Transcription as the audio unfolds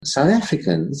South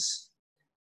Africans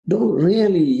don't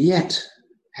really yet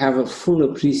have a full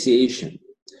appreciation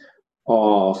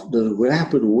of the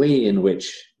rapid way in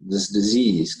which this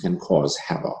disease can cause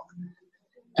havoc.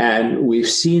 And we've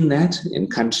seen that in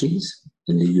countries,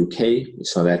 in the UK, we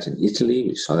saw that in Italy,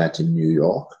 we saw that in New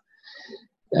York.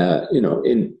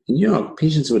 In New York,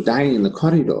 patients were dying in the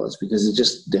corridors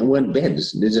because there weren't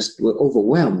beds. They just were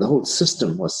overwhelmed. The whole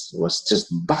system was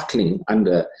just buckling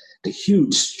under the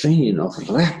huge strain of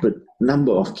rapid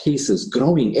number of cases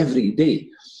growing every day.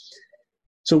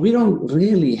 So we don't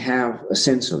really have a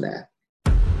sense of that.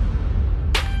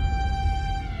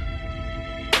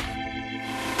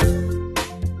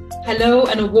 Hello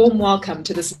and a warm welcome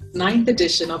to this 9th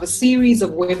edition of a series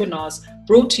of webinars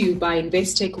brought to you by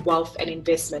Investec Wealth and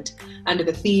Investment under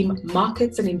the theme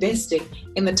Markets and Investing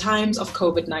in the Times of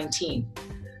COVID-19.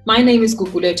 My name is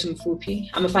Gugulethu Mfuphi.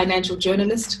 I'm a financial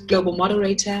journalist, global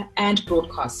moderator, and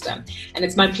broadcaster. And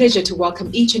it's my pleasure to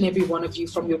welcome each and every one of you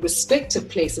from your respective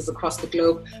places across the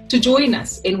globe to join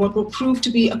us in what will prove to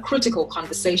be a critical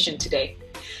conversation today.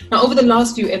 Now, over the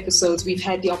last few episodes, we've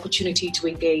had the opportunity to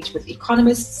engage with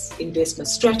economists, investment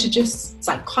strategists,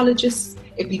 psychologists,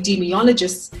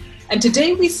 epidemiologists, and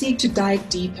today we seek to dive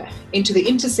deeper into the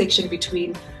intersection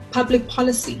between public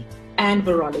policy and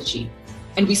virology.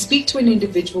 And we speak to an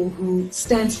individual who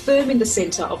stands firm in the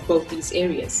center of both these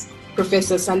areas,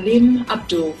 Professor Salim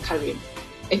Abdul Karim.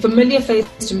 A familiar face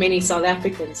to many South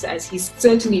Africans, as he's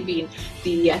certainly been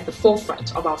at the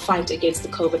forefront of our fight against the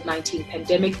COVID-19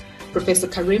 pandemic. Professor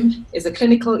Karim is a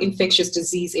clinical infectious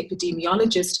disease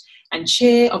epidemiologist and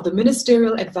chair of the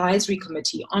Ministerial Advisory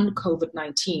Committee on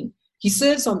COVID-19. He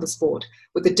serves on this board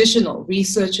with additional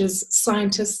researchers,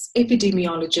 scientists,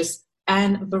 epidemiologists,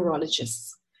 and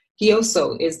virologists. He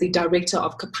also is the director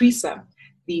of CAPRISA,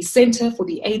 the Center for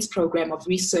the AIDS Program of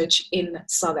Research in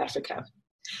South Africa.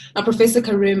 Now, Professor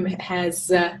Karim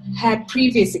has had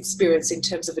previous experience in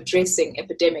terms of addressing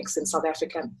epidemics in South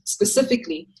Africa,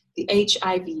 specifically the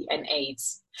HIV and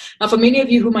AIDS. Now, for many of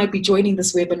you who might be joining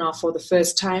this webinar for the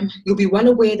first time, you'll be well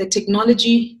aware that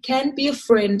technology can be a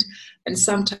friend and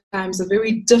sometimes a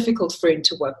very difficult friend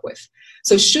to work with.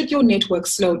 So should your network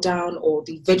slow down or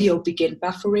the video begin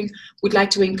buffering, we'd like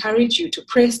to encourage you to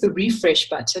press the refresh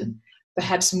button,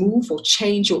 perhaps move or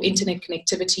change your internet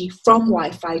connectivity from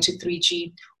Wi-Fi to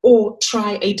 3G, or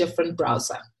try a different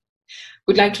browser.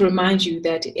 We'd like to remind you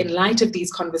that in light of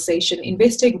these conversations,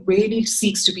 Investec really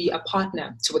seeks to be a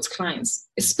partner to its clients,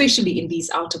 especially in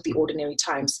these out of the ordinary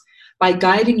times, by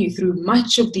guiding you through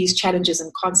much of these challenges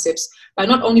and concepts, by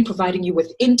not only providing you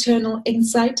with internal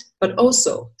insight, but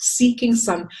also seeking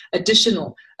some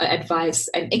additional advice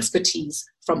and expertise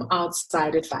from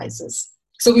outside advisors.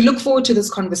 So we look forward to this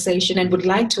conversation and would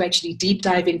like to actually deep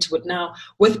dive into it now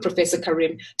with Professor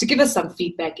Karim to give us some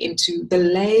feedback into the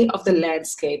lay of the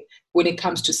landscape when it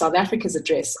comes to South Africa's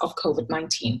address of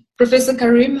COVID-19. Professor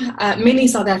Karim, many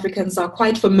South Africans are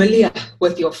quite familiar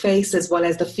with your face as well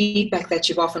as the feedback that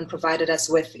you've often provided us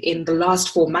with in the last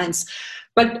 4 months.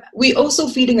 But we're also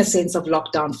feeling a sense of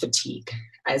lockdown fatigue,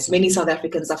 as many South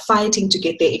Africans are fighting to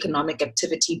get their economic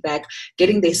activity back,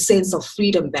 getting their sense of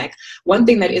freedom back. One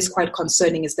thing that is quite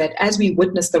concerning is that as we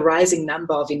witness the rising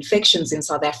number of infections in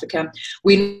South Africa,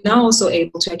 we're now also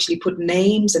able to actually put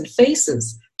names and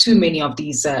faces to many of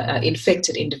these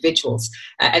infected individuals.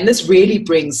 And this really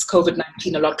brings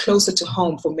COVID-19 a lot closer to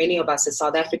home for many of us as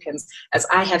South Africans, as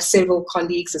I have several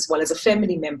colleagues as well as a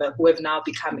family member who have now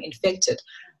become infected.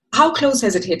 How close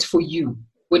has it hit for you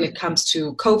when it comes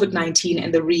to COVID-19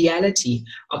 and the reality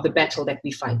of the battle that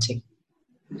we're fighting?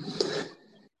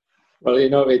 Well,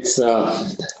 it's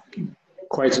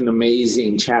quite an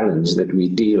amazing challenge that we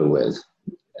deal with.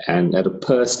 And at a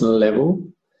personal level,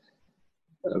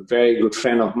 a very good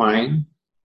friend of mine,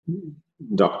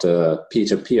 Dr.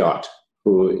 Peter Piot,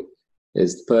 who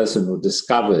is the person who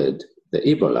discovered the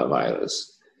Ebola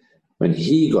virus, when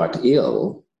he got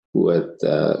ill with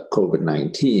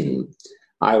COVID-19,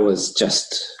 I was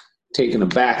just taken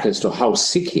aback as to how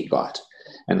sick he got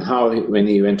and how when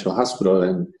he went to hospital.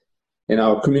 And in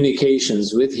our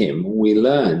communications with him, we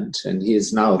learned, and he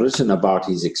has now written about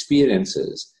his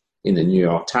experiences in the New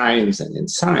York Times and in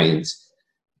Science,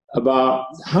 about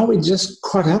how it just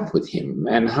caught up with him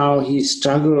and how he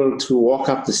struggled to walk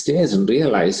up the stairs and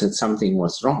realize that something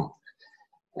was wrong.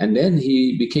 And then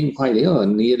he became quite ill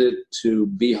and needed to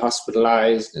be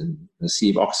hospitalized and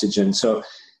receive oxygen. So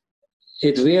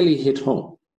it really hit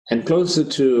home. And closer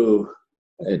to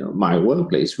my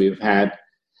workplace, we've had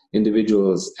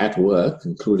individuals at work,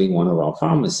 including one of our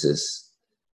pharmacists,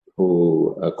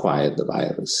 who acquired the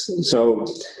virus. So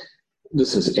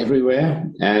this is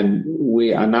everywhere. And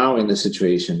we are now in a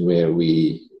situation where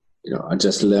we are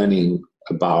just learning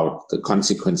about the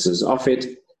consequences of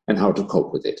it and how to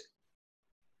cope with it.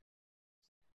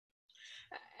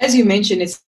 As you mentioned,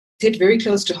 it's hit very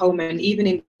close to home, and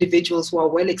even individuals who are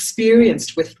well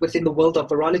experienced within the world of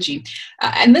virology.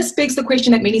 And this begs the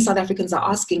question that many South Africans are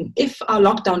asking, if our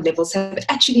lockdown levels have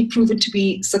actually proven to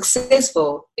be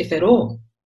successful, if at all.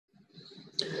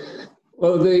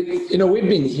 Well, we've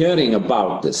been hearing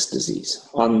about this disease.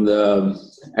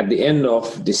 At the end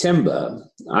of December,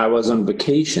 I was on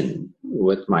vacation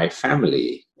with my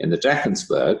family in the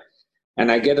Drakensberg,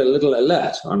 and I get a little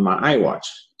alert on my iWatch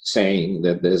saying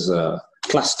that there's a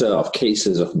cluster of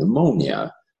cases of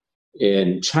pneumonia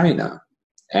in China.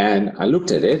 And I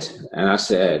looked at it and I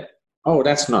said, oh,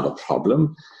 that's not a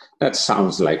problem. That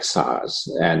sounds like SARS.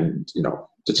 And,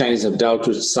 the Chinese have dealt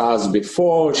with SARS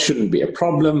before, shouldn't be a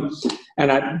problem.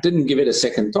 And I didn't give it a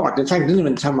second thought. In fact, I didn't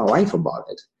even tell my wife about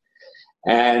it.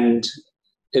 And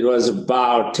it was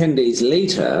about 10 days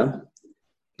later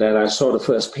that I saw the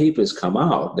first papers come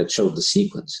out that showed the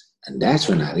sequence. And that's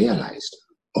when I realized,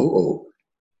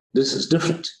 this is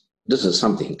different. This is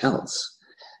something else.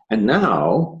 And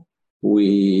now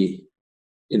we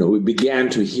began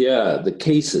to hear the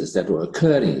cases that were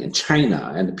occurring in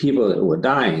China and the people that were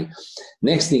dying.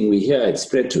 Next thing we hear, it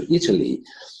spread to Italy.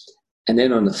 And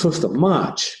then on the 5th of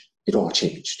March, it all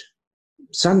changed.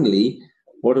 Suddenly,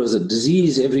 what was a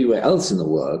disease everywhere else in the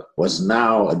world was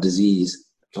now a disease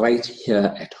right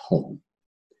here at home.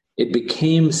 It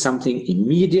became something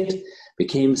immediate,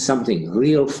 became something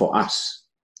real for us.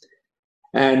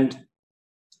 And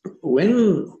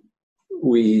when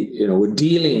we were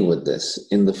dealing with this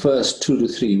in the first 2 to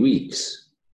 3 weeks,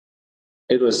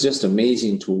 it was just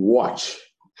amazing to watch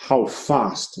how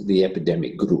fast the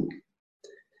epidemic grew.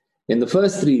 In the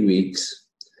first 3 weeks,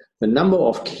 the number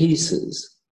of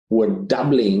cases were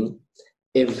doubling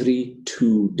every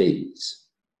 2 days.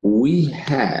 We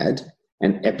had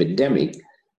an epidemic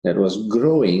that was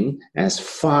growing as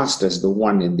fast as the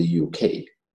one in the UK.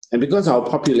 And because our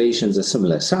populations are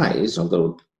similar size,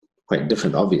 although quite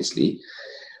different, obviously,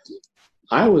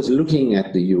 I was looking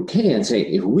at the UK and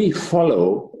saying, if we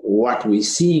follow what we're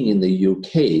seeing in the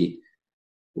UK,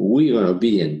 we're going to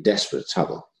be in desperate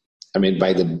trouble. I mean,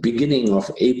 by the beginning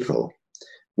of April,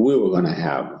 we were going to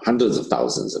have hundreds of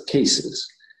thousands of cases.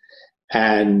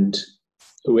 And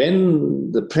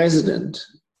when the president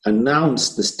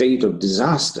announced the state of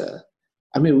disaster,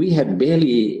 I mean, we had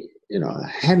barely a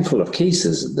handful of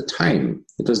cases at the time.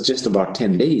 It was just about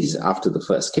 10 days after the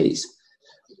first case.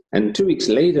 And 2 weeks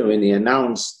later, when he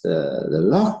announced the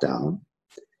lockdown,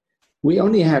 we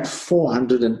only had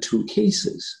 402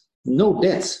 cases, no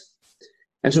deaths.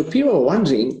 And so people were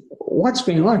wondering, what's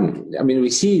going on? I mean, we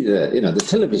see the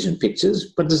television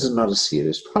pictures, but this is not a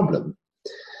serious problem.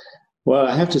 Well,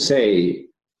 I have to say,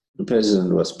 the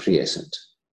president was prescient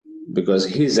because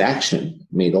his action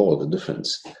made all the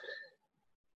difference.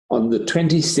 On the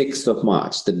 26th of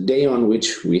March, the day on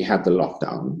which we had the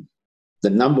lockdown, the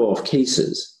number of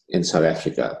cases in South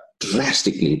Africa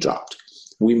drastically dropped.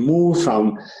 We moved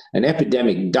from an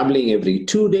epidemic doubling every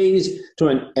 2 days to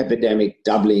an epidemic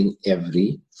doubling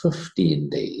every 15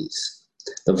 days.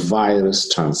 The virus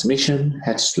transmission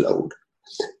had slowed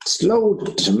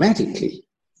dramatically.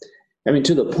 I mean,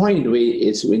 to the point where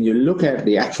it's when you look at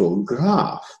the actual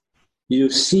graph, you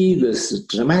see this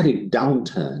dramatic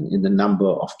downturn in the number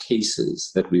of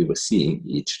cases that we were seeing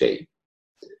each day.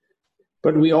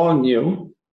 But we all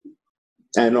knew,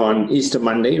 and on Easter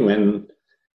Monday, when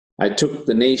I took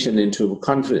the nation into a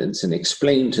conference and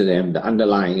explained to them the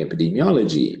underlying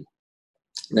epidemiology,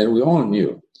 then we all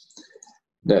knew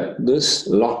that this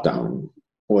lockdown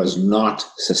was not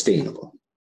sustainable.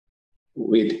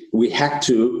 We had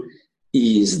to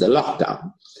ease the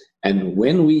lockdown. And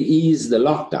when we eased the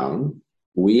lockdown,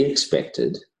 we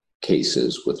expected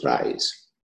cases would rise.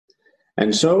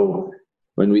 And so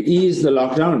when we eased the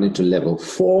lockdown into level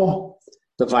 4,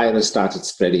 the virus started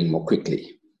spreading more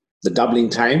quickly. The doubling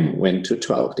time went to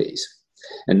 12 days.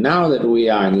 And now that we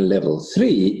are in level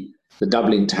 3, the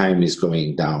doubling time is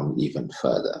going down even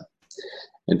further.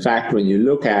 In fact, when you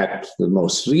look at the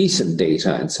most recent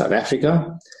data in South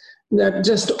Africa, that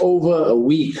just over a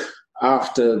week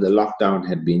after the lockdown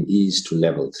had been eased to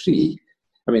level 3,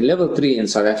 I mean, level 3 in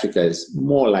South Africa is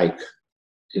more like,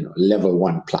 level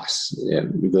 1 plus,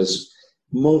 because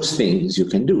most things you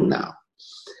can do now.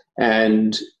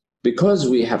 And because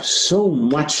we have so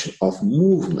much of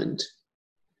movement,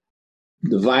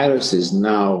 the virus is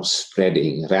now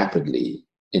spreading rapidly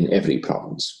in every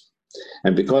province.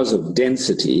 And because of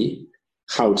density,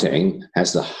 Gauteng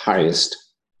has the highest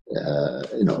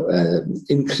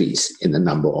increase in the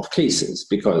number of cases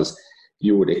because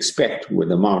you would expect with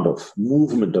the amount of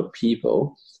movement of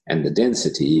people and the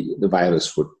density, the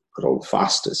virus would grow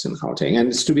fastest in Gauteng. And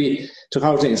it's to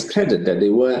Gauteng's credit that they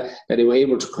were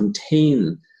able to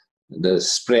contain the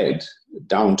spread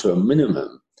down to a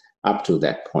minimum up to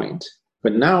that point.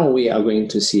 But now we are going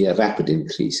to see a rapid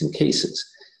increase in cases.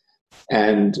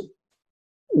 And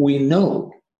we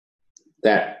know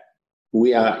that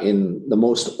we are in the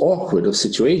most awkward of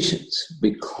situations,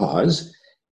 because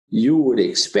you would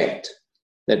expect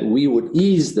that we would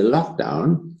ease the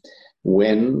lockdown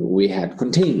when we had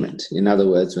containment. In other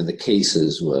words, when the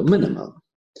cases were minimal.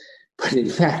 But in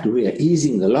fact, we are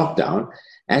easing the lockdown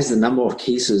as the number of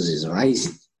cases is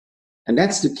rising. And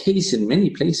that's the case in many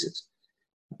places.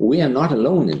 We are not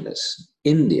alone in this.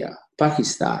 India,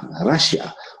 Pakistan,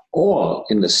 Russia, all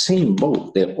in the same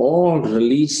boat. They're all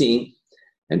releasing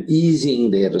and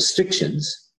easing their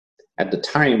restrictions at the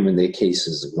time when their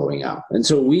cases are going up. And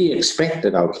so we expect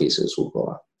that our cases will go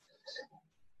up.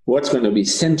 What's going to be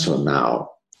central now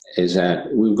is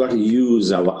that we've got to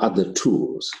use our other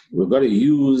tools. We've got to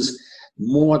use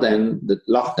more than the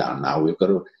lockdown now. We've got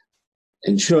to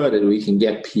ensure that we can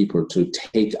get people to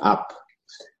take up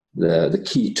the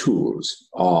key tools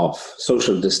of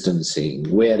social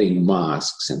distancing, wearing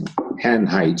masks, and hand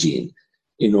hygiene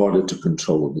in order to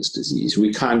control this disease.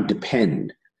 We can't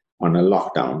depend on a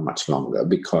lockdown much longer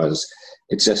because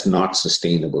it's just not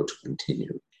sustainable to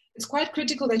continue. It's quite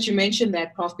critical that you mentioned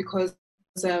that, Prof, because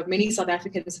many South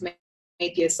Africans made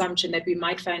the assumption that we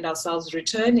might find ourselves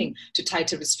returning to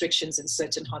tighter restrictions in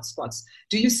certain hotspots.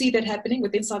 Do you see that happening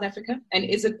within South Africa? And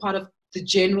is it part of the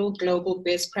general global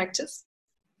best practice?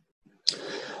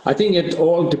 I think it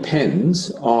all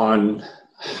depends on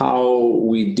how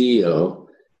we deal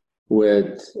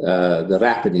with the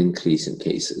rapid increase in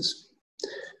cases.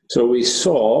 So we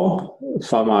saw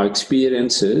from our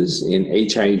experiences in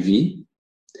HIV,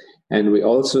 and we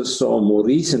also saw more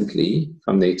recently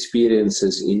from the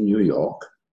experiences in New York,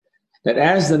 that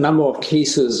as the number of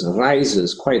cases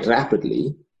rises quite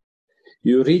rapidly,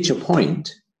 you reach a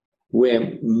point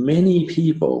where many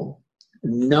people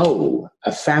know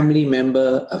a family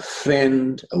member, a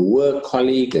friend, a work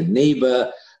colleague, a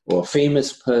neighbor, or a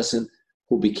famous person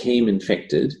who became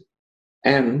infected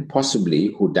and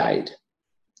possibly who died.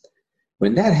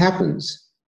 When that happens,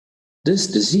 this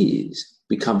disease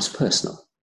becomes personal.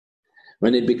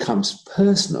 When it becomes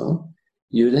personal,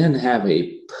 you then have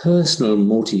a personal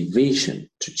motivation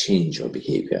to change your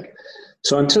behavior.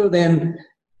 So until then,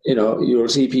 you'll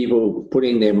see people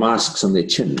putting their masks on their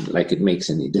chin like it makes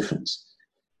any difference.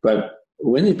 But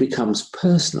when it becomes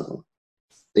personal,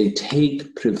 they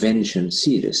take prevention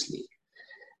seriously.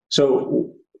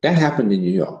 So that happened in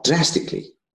New York drastically,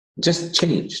 just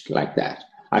changed like that.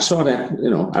 I saw that,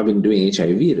 I've been doing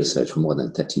HIV research for more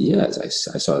than 30 years.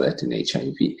 I saw that in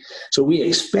HIV. So we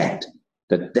expect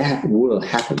that will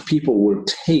happen. People will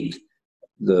take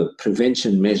the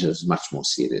prevention measures much more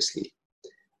seriously.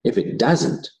 If it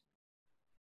doesn't,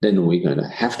 then we're going to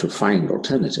have to find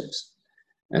alternatives.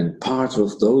 And part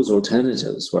of those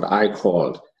alternatives, what I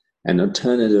called an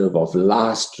alternative of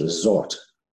last resort,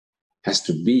 has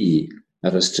to be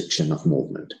a restriction of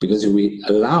movement. Because if we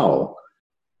allow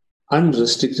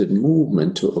unrestricted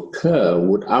movement to occur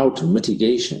without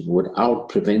mitigation, without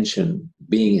prevention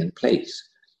being in place,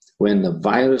 when the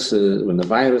virus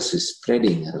is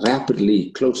spreading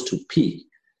rapidly close to peak,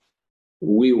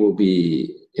 we will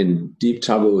be in deep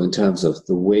trouble in terms of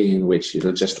the way in which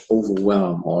it'll just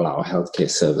overwhelm all our healthcare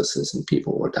services and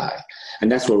people will die.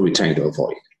 And that's what we're trying to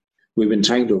avoid. We've been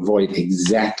trying to avoid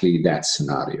exactly that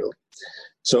scenario.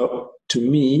 So to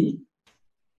me,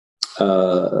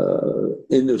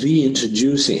 in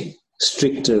reintroducing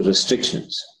stricter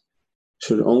restrictions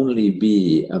should only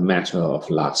be a matter of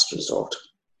last resort.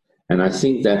 And I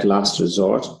think that last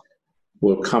resort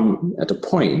will come at a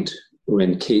point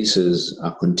when cases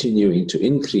are continuing to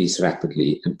increase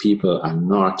rapidly and people are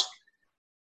not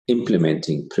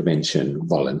implementing prevention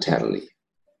voluntarily.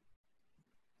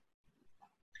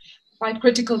 Quite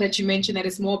critical that you mentioned that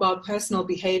it's more about personal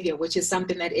behavior, which is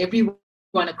something that everyone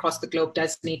across the globe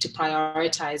does need to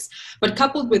prioritize. But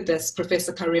coupled with this,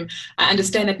 Professor Karim, I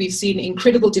understand that we've seen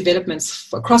incredible developments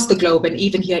across the globe and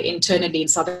even here internally in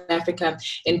South Africa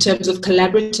in terms of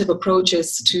collaborative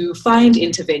approaches to find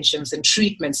interventions and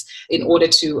treatments in order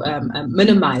to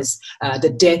minimize the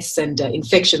deaths and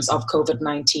infections of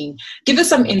COVID-19. Give us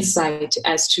some insight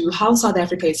as to how South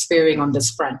Africa is faring on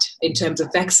this front in terms of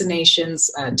vaccinations,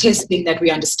 testing that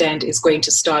we understand is going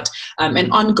to start,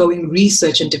 and ongoing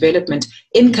research and development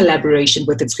in collaboration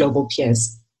with its global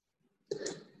peers.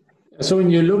 So when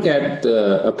you look at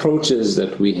the approaches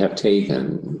that we have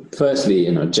taken,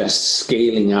 firstly, just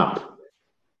scaling up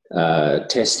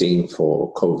testing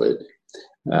for COVID.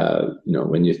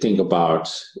 When you think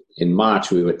about in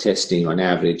March, we were testing on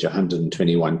average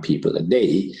 121 people a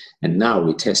day, and now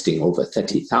we're testing over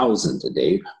 30,000 a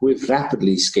day. We've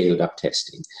rapidly scaled up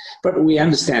testing. But we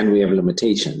understand we have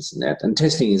limitations in that, and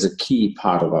testing is a key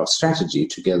part of our strategy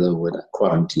together with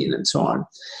quarantine and so on.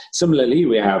 Similarly,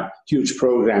 we have huge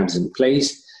programs in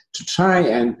place to try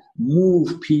and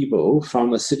move people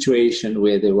from a situation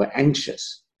where they were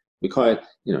anxious. We call it,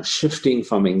 shifting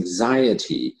from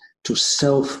anxiety to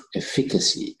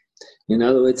self-efficacy. In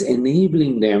other words,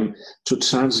 enabling them to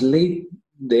translate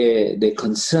their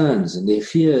concerns and their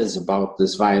fears about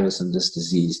this virus and this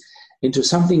disease into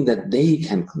something that they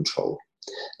can control,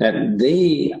 that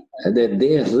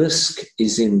their risk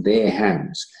is in their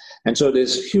hands. And so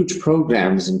there's huge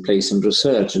programs in place and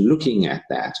research looking at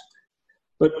that.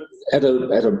 But at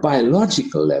a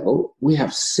biological level, we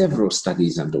have several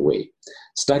studies underway.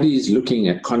 Studies looking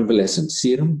at convalescent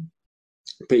serum,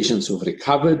 patients who've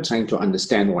recovered, trying to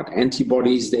understand what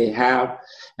antibodies they have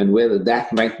and whether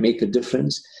that might make a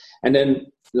difference. And then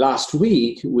last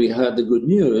week, we heard the good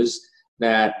news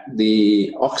that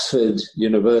the Oxford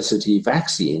University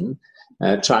vaccine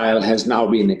trial has now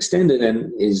been extended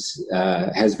and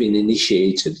has been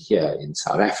initiated here in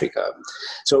South Africa.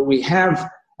 So we have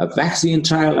a vaccine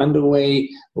trial underway.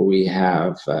 We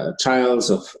have trials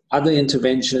of other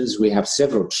interventions. We have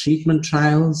several treatment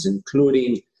trials,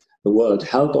 including the World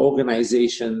Health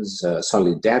Organization's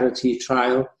Solidarity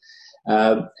trial.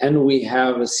 And we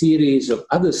have a series of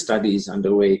other studies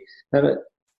underway that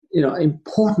are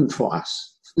important for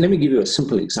us. Let me give you a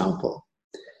simple example.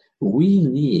 We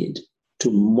need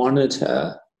to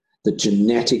monitor the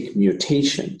genetic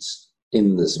mutations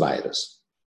in this virus.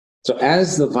 So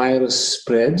as the virus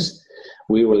spreads,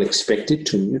 we will expect it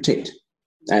to mutate,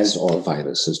 as all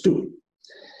viruses do.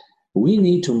 We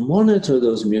need to monitor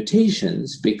those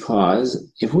mutations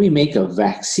because if we make a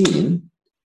vaccine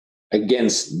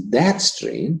against that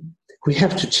strain, we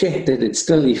have to check that it's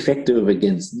still effective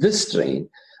against this strain,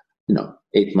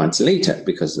 8 months later,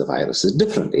 because the virus is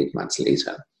different 8 months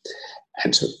later.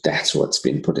 And so that's what's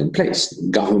been put in place. The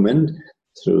government,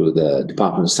 through the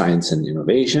Department of Science and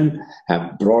Innovation,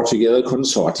 have brought together a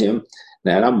consortium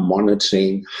that are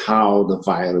monitoring how the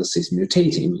virus is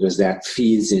mutating, because that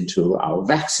feeds into our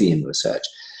vaccine research.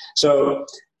 So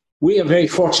we are very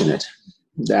fortunate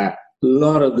that a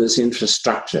lot of this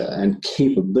infrastructure and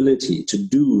capability to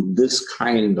do this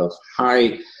kind of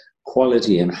high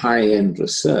quality and high-end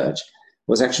research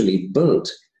was actually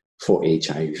built for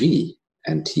HIV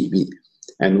and TB.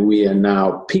 And we are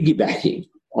now piggybacking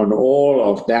on all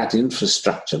of that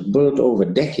infrastructure built over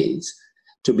decades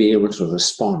to be able to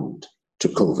respond to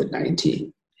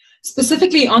COVID-19.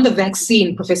 Specifically on the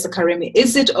vaccine, Professor Karemi,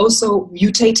 is it also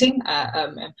mutating?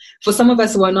 For some of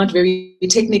us who are not very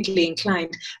technically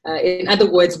inclined, in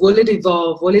other words, will it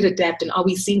evolve, will it adapt, and are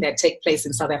we seeing that take place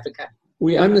in South Africa?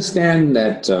 We understand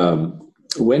that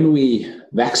when we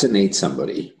vaccinate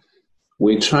somebody,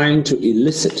 we're trying to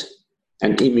elicit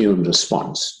an immune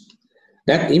response.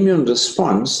 That immune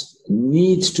response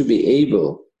needs to be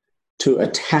able to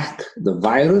attack the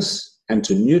virus and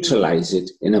to neutralize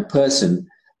it in a person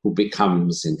who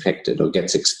becomes infected or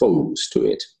gets exposed to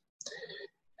it.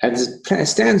 As it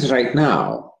stands right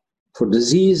now, for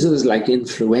diseases like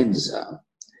influenza,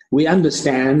 we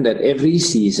understand that every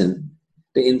season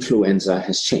the influenza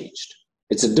has changed.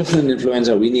 It's a different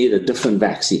influenza, we need a different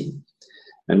vaccine.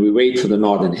 And we wait for the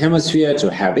Northern Hemisphere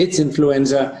to have its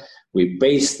influenza, we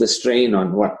base the strain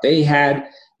on what they had,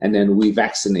 and then we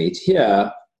vaccinate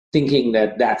here, thinking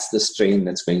that that's the strain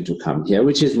that's going to come here,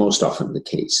 which is most often the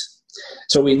case.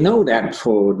 So we know that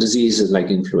for diseases like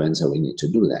influenza, we need to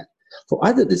do that. For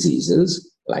other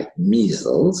diseases, like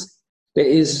measles, there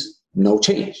is no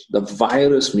change. The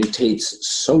virus mutates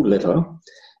so little,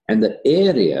 and the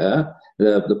area,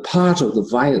 the part of the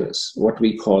virus, what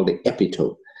we call the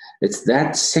epitope, it's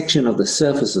that section of the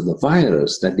surface of the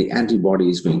virus that the antibody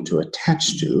is going to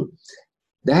attach to.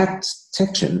 That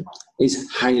section is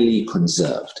highly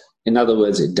conserved. In other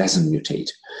words, it doesn't mutate.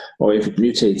 Or if it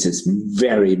mutates, it's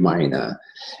very minor.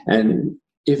 And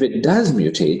if it does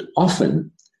mutate,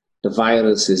 often the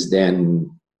virus is then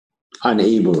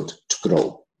unable to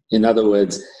grow. In other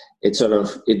words,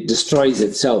 it destroys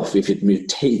itself if it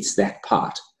mutates that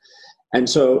part. And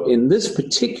so in this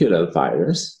particular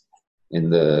virus, in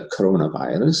the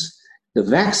coronavirus, the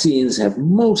vaccines have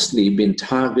mostly been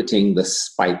targeting the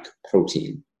spike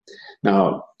protein.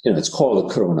 Now, it's called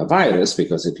a coronavirus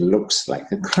because it looks like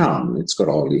a crown. It's got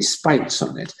all these spikes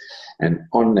on it. And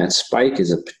on that spike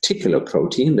is a particular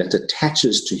protein that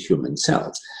attaches to human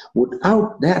cells.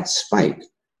 Without that spike,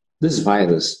 this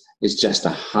virus is just a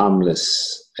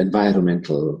harmless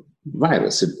environmental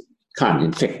virus. It can't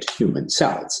infect human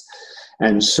cells.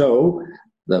 And so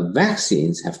the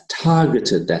vaccines have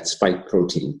targeted that spike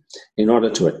protein in order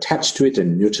to attach to it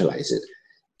and neutralize it.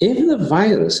 If the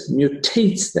virus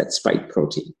mutates that spike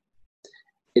protein,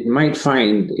 it might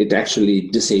find it actually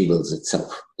disables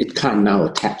itself. It can't now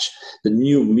attach. The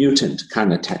new mutant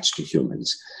can't attach to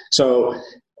humans. So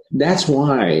that's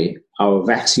why our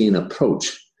vaccine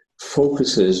approach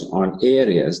focuses on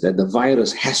areas that the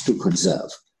virus has to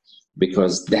conserve,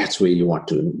 because that's where you want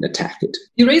to attack it.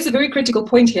 You raise a very critical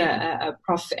point here,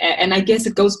 Prof. And I guess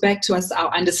it goes back to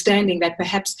our understanding that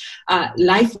perhaps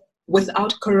life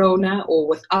without corona or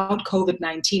without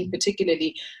COVID-19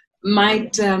 particularly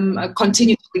might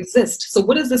continue to exist. So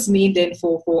what does this mean then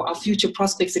for our future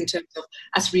prospects in terms of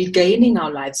us regaining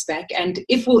our lives back? And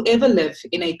if we'll ever live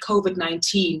in a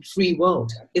COVID-19 free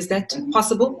world, is that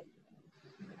possible?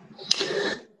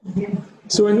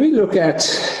 So when we look at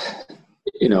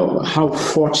how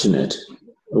fortunate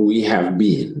we have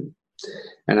been.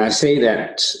 And I say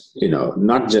that,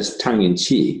 not just tongue in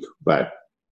cheek, but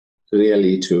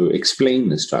really to explain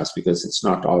this to us, because it's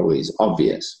not always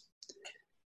obvious.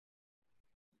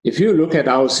 If you look at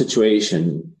our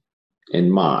situation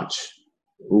in March,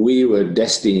 we were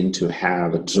destined to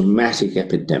have a dramatic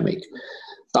epidemic,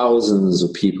 thousands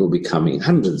of people becoming,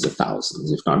 hundreds of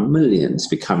thousands, if not millions,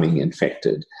 becoming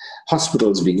infected,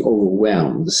 hospitals being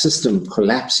overwhelmed, the system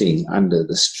collapsing under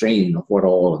the strain of what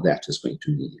all of that is going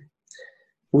to mean.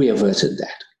 We averted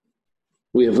that.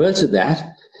 We averted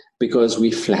that because we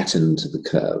flattened the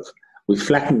curve. We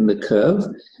flattened the curve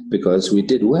because we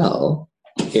did well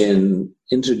in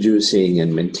introducing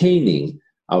and maintaining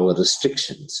our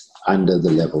restrictions under the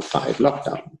level 5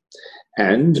 lockdown.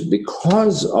 And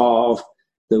because of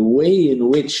the way in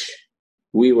which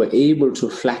we were able to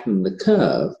flatten the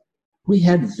curve, we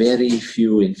had very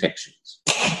few infections.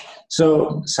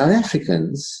 So South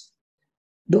Africans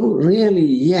don't really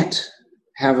yet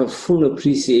have a full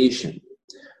appreciation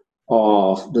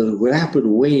of the rapid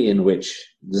way in which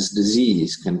this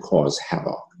disease can cause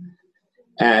havoc.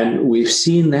 And we've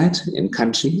seen that in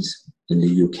countries, in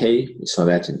the UK, we saw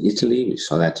that in Italy, we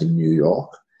saw that in New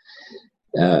York.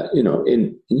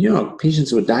 In New York,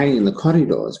 patients were dying in the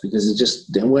corridors because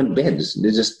there weren't beds.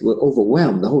 They just were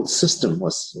overwhelmed. The whole system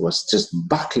was just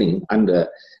buckling under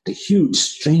the huge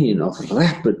strain of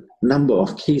rapid number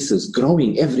of cases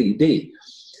growing every day.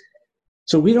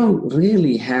 So we don't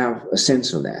really have a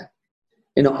sense of that.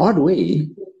 In an odd way,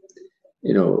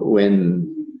 when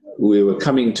we were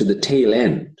coming to the tail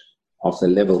end of the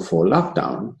level 4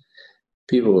 lockdown,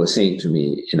 people were saying to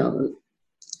me,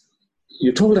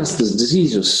 you told us this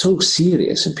disease was so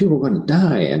serious and people were going to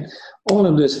die and all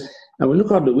of this. And we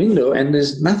look out the window and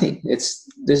there's nothing. Where's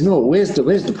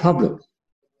the problem?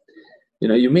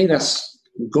 You made us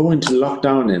go into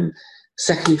lockdown and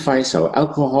sacrifice our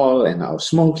alcohol and our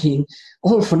smoking,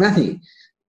 all for nothing.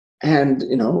 And,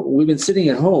 we've been sitting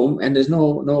at home and there's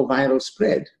no viral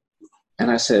spread. And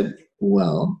I said,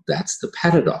 well, that's the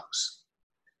paradox.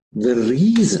 The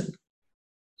reason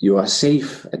you are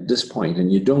safe at this point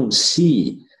and you don't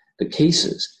see the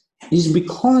cases is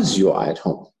because you are at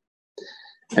home.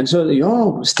 And so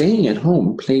your staying at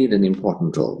home played an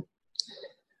important role.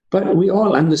 But we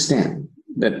all understand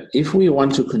that if we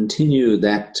want to continue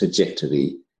that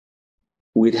trajectory,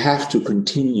 we'd have to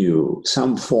continue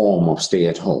some form of stay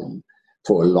at home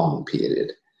for a long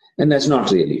period. And that's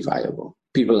not really viable.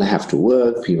 People have to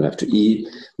work, people have to eat,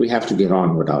 we have to get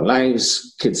on with our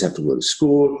lives, kids have to go to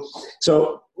school.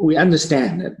 So we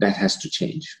understand that has to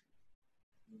change.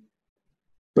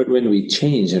 But when we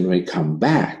change and we come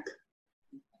back,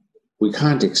 we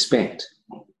can't expect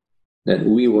that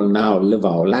we will now live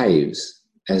our lives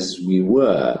as we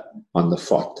were on the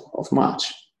 4th of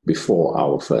March, before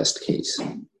our first case.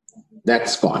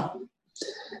 That's gone.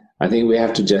 I think we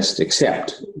have to just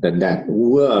accept that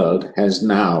world has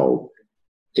now,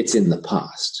 it's in the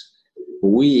past.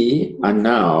 We are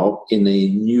now in a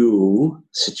new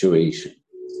situation.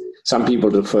 Some people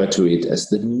refer to it as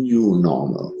the new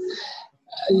normal.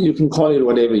 You can call it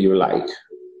whatever you like,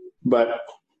 but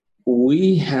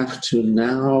we have to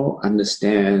now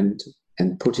understand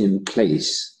and put in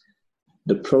place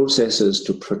the processes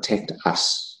to protect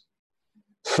us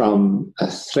from a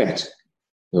threat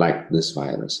like this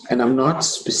virus. And I'm not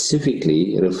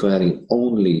specifically referring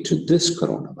only to this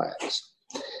coronavirus.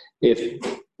 If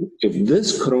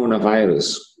this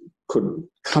coronavirus could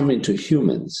come into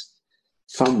humans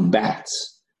from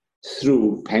bats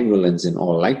through pangolins in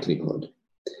all likelihood,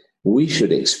 we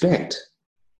should expect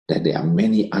that there are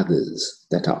many others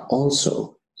that are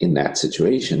also in that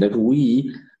situation, that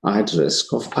we are at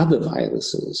risk of other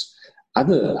viruses,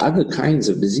 other kinds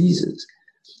of diseases.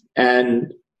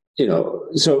 And,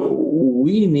 so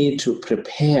we need to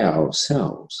prepare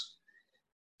ourselves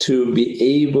to be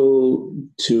able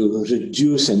to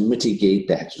reduce and mitigate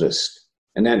that risk.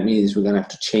 And that means we're going to have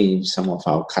to change some of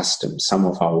our customs, some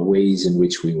of our ways in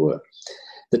which we work.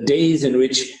 The days in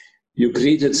which you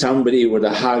greeted somebody with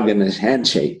a hug and a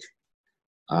handshake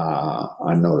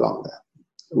are no longer.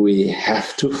 We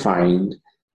have to find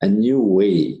a new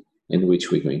way in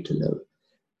which we're going to live.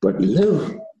 But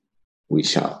live, we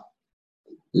shall.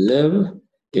 Live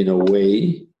in a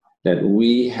way that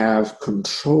we have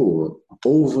control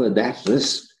over that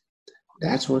risk.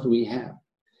 That's what we have.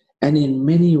 And in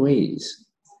many ways,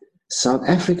 South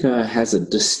Africa has a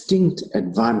distinct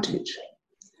advantage.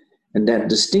 And that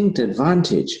distinct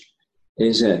advantage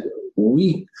is that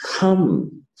we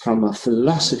come from a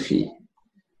philosophy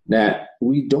that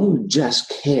we don't just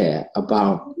care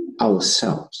about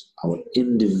ourselves, our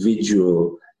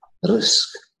individual risk.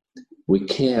 We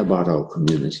care about our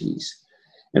communities.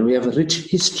 And we have a rich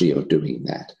history of doing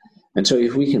that. And so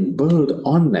if we can build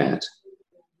on that,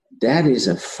 that is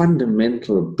a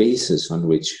fundamental basis on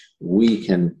which we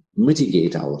can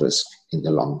mitigate our risk in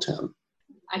the long term.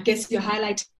 I guess you're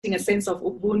highlighting a sense of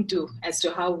Ubuntu as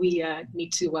to how we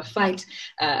need to fight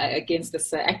against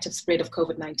this active spread of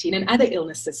COVID-19 and other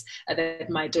illnesses that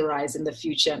might arise in the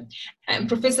future. And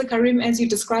Professor Karim, as you're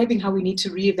describing how we need to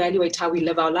reevaluate how we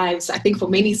live our lives, I think for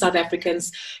many South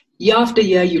Africans, year after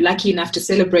year, you're lucky enough to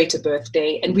celebrate a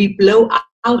birthday and we blow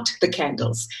out the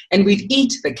candles and we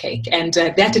eat the cake. And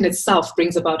that in itself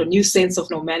brings about a new sense of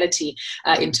normality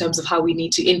in terms of how we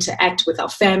need to interact with our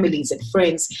families and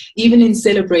friends, even in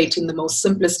celebrating the most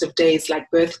simplest of days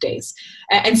like birthdays.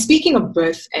 And speaking of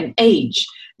birth and age,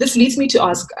 this leads me to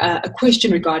ask a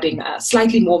question regarding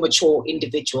slightly more mature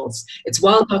individuals. It's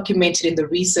well documented in the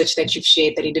research that you've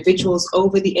shared that individuals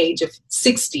over the age of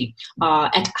 60 are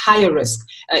at higher risk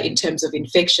in terms of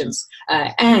infections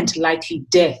and likely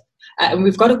death. And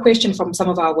we've got a question from some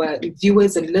of our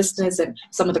viewers and listeners and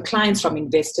some of the clients from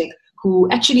Investec who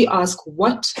actually ask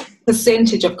what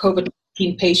percentage of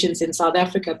COVID-19 patients in South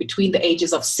Africa between the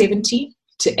ages of 70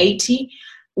 to 80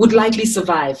 would likely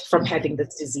survive from having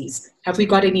this disease. Have we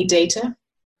got any data?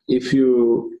 If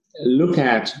you look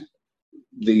at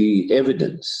the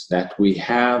evidence that we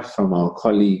have from our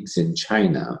colleagues in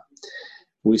China,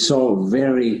 we saw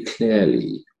very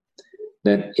clearly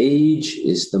that age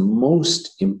is the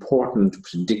most important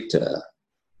predictor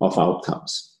of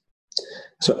outcomes.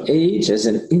 So age as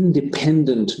an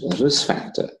independent risk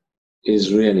factor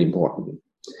is really important.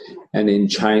 And in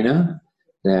China,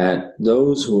 that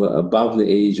those who were above the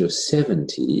age of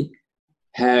 70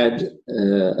 had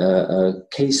a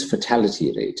case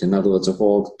fatality rate. In other words, of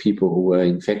all the people who were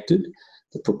infected,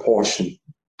 the proportion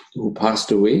who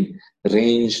passed away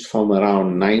ranged from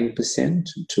around 9%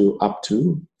 to up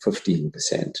to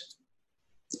 15%.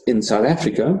 In South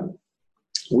Africa,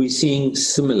 we're seeing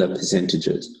similar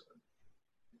percentages.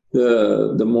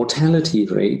 The mortality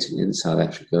rate in South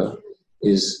Africa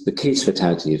is, the case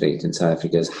fatality rate in South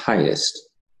Africa is highest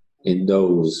in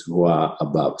those who are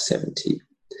above 70.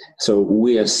 So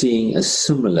we are seeing a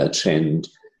similar trend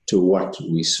to what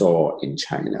we saw in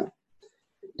China.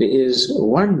 There is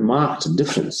one marked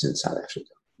difference in South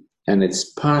Africa, and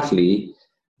it's partly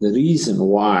the reason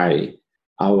why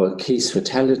our case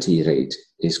fatality rate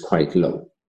is quite low.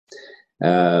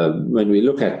 When we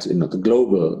look at the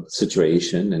global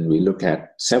situation and we look at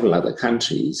several other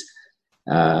countries,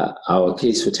 our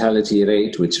case fatality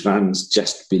rate, which runs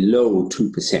just below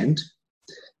 2%,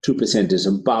 2% is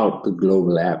about the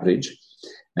global average,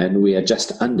 and we are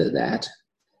just under that.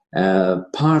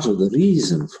 Part of the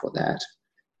reason for that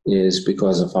is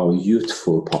because of our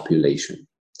youthful population,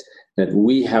 that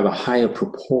we have a higher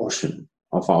proportion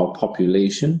of our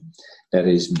population that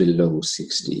is below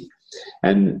 60.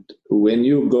 And when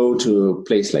you go to a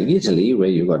place like Italy, where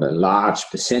you've got a large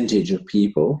percentage of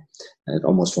people, and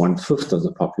almost 1/5 of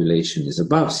the population is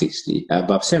above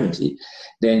 70,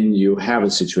 then you have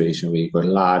a situation where you've got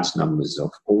large numbers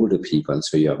of older people, and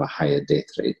so you have a higher death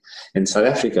rate. In South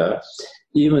Africa,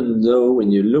 even though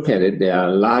when you look at it, there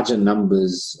are larger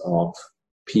numbers of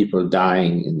people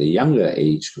dying in the younger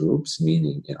age groups,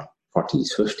 meaning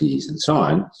 40s, 50s, and so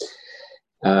on,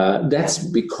 that's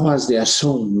because there are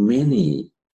so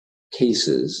many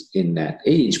cases in that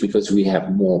age, because we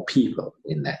have more people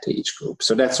in that age group.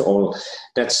 So that's all.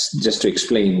 That's just to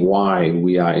explain why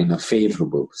we are in a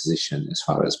favorable position as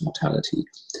far as mortality.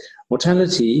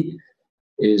 Mortality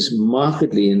is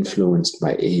markedly influenced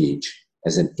by age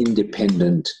as an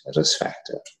independent risk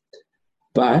factor.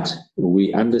 But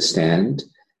we understand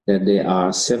that there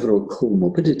are several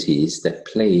comorbidities that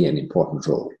play an important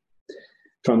role.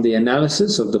 From the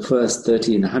analysis of the first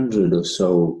 1,300 or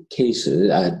so cases,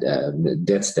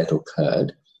 deaths that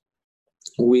occurred,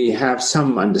 we have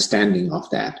some understanding of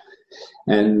that.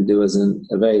 And there was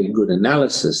a very good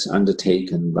analysis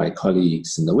undertaken by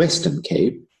colleagues in the Western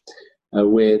Cape,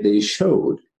 where they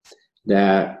showed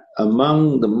that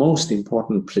among the most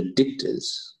important predictors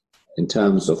in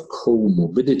terms of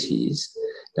comorbidities,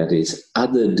 that is,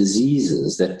 other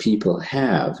diseases that people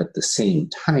have at the same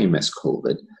time as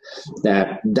COVID,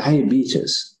 that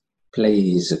diabetes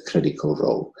plays a critical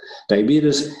role.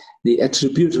 Diabetes, the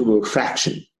attributable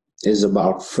fraction is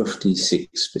about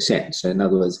 56%. So in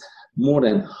other words, more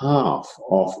than half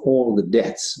of all the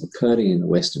deaths occurring in the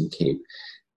Western Cape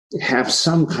have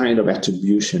some kind of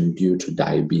attribution due to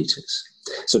diabetes.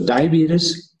 So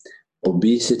diabetes,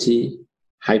 obesity,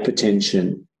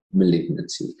 hypertension,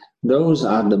 malignancy. Those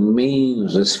are the main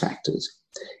risk factors.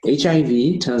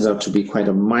 HIV turns out to be quite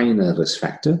a minor risk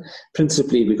factor,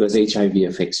 principally because HIV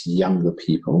affects younger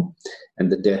people, and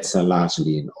the deaths are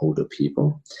largely in older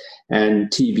people. And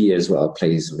TB as well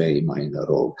plays a very minor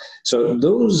role. So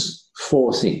those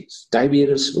four things,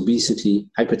 diabetes, obesity,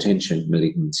 hypertension,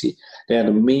 malignancy, they are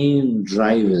the main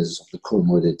drivers of the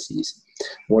comorbidities.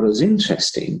 What is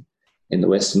interesting in the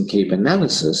Western Cape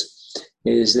analysis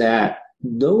is that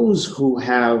those who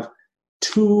have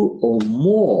two or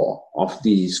more of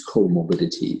these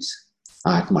comorbidities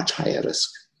are at much higher risk.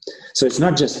 So it's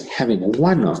not just having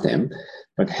one of them,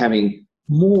 but having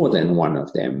more than one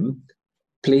of them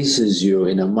places you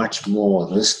in a much more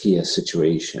riskier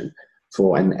situation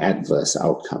for an adverse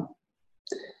outcome.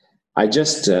 I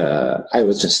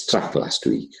was just struck last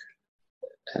week,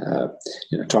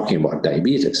 talking about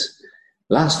diabetes.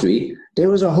 Last week, there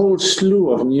was a whole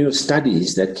slew of new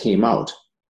studies that came out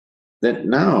that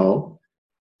now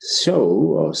show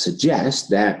or suggest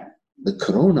that the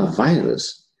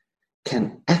coronavirus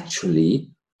can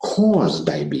actually cause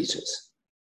diabetes.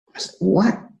 I said,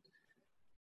 what?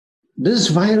 This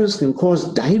virus can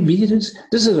cause diabetes?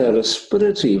 This is a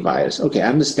respiratory virus. Okay, I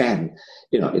understand,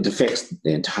 it affects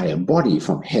the entire body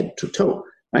from head to toe,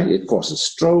 right? It causes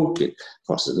stroke, it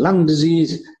causes lung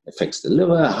disease, it affects the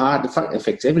liver, heart, it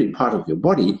affects every part of your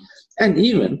body. And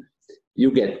even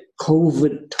you get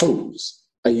COVID toes,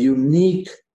 a unique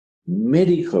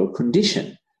medical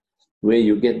condition where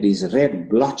you get these red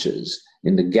blotches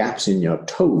in the gaps in your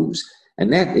toes,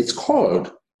 and that it's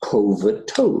called COVID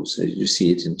toes, as you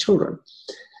see it in children.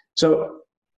 So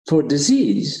for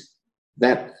disease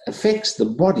that affects the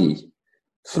body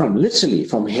literally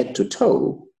from head to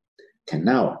toe can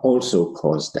now also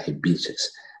cause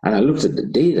diabetes. And I looked at the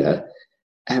data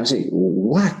and I was saying,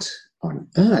 what on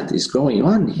earth is going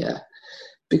on here?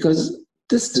 Because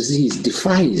this disease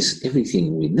defies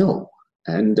everything we know.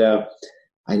 And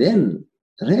I then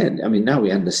read, now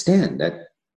we understand that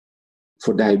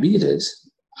for diabetes,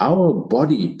 our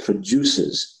body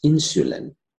produces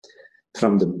insulin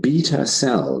from the beta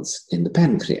cells in the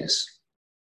pancreas.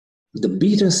 The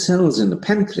beta cells in the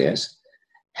pancreas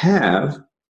have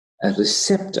a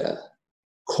receptor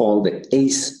called the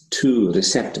ACE2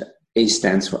 receptor. ACE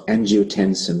stands for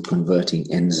angiotensin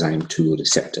converting enzyme 2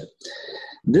 receptor.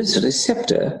 This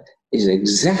receptor is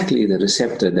exactly the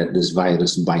receptor that this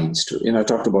virus binds to. I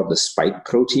talked about the spike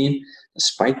protein. The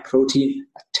spike protein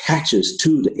attaches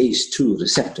to the ACE2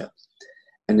 receptor.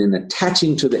 And in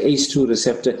attaching to the ACE2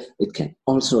 receptor, it can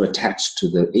also attach to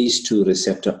the ACE2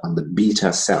 receptor on the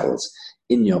beta cells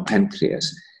in your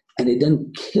pancreas. And it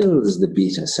then kills the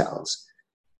beta cells.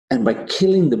 And by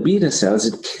killing the beta cells,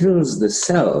 it kills the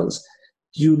cells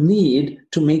you need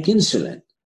to make insulin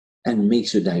and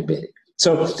makes you diabetic.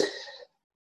 So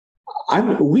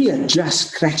we are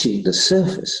just scratching the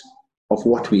surface of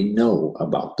what we know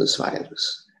about this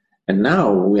virus. And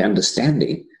now we're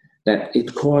understanding that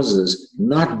it causes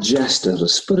not just a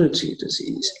respiratory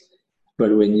disease,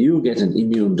 but when you get an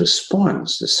immune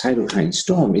response, the cytokine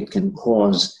storm, it can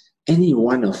cause any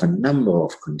one of a number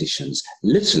of conditions,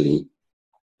 literally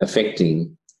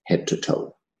affecting head to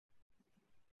toe.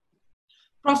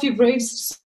 Prof, you've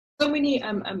raised so many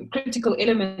critical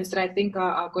elements that I think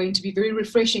are going to be very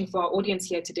refreshing for our audience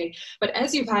here today. But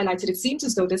as you've highlighted, it seems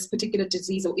as though this particular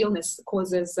disease or illness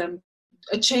causes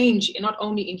a change not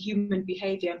only in human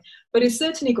behavior, but is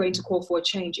certainly going to call for a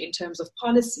change in terms of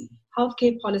policy,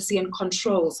 healthcare policy and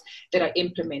controls that are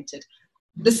implemented.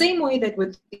 The same way that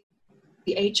with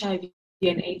the HIV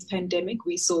and AIDS pandemic,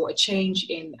 we saw a change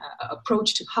in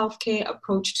approach to healthcare,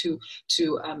 approach to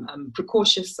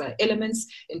precautious elements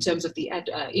in terms of the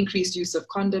increased use of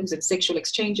condoms and sexual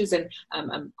exchanges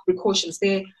and precautions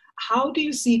there. How do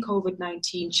you see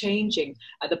COVID-19 changing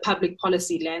the public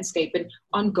policy landscape and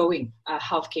ongoing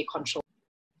healthcare control?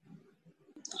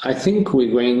 I think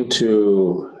we're going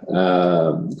to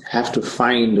have to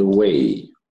find a way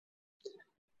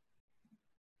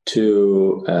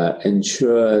to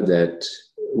ensure that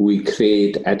we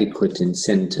create adequate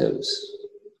incentives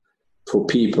for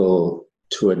people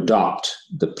to adopt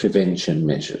the prevention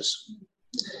measures.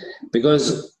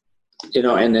 Because,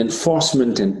 an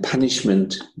enforcement and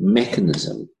punishment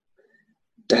mechanism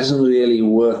doesn't really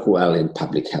work well in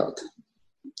public health.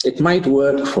 It might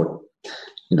work for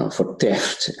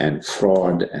theft and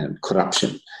fraud and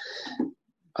corruption.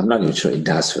 I'm not even sure it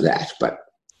does for that, but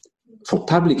for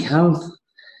public health,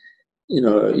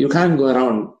 you can't go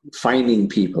around finding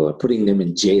people or putting them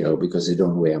in jail because they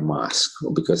don't wear a mask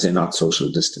or because they're not social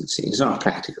distancing. It's not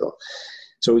practical.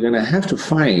 So we're going to have to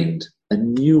find a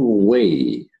new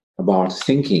way about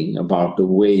thinking about the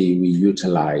way we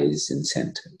utilize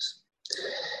incentives.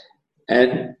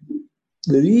 And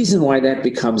the reason why that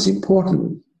becomes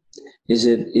important is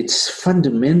that it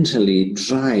fundamentally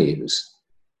drives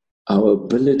our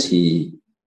ability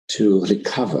to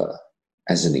recover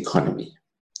as an economy.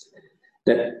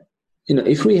 That,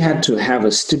 if we had to have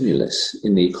a stimulus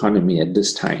in the economy at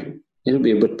this time, it'll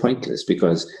be a bit pointless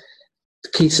because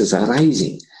the cases are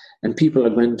rising and people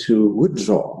are going to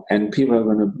withdraw and people are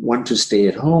going to want to stay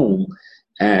at home.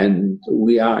 And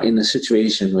we are in a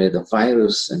situation where the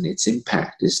virus and its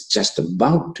impact is just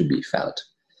about to be felt.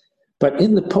 But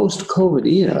in the post-COVID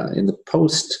era, in the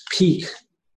post-peak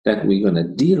that we're going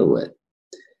to deal with,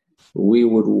 we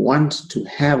would want to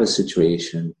have a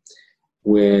situation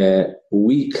where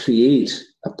we create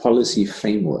a policy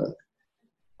framework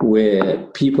where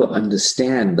people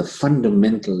understand the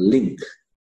fundamental link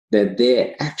that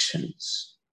their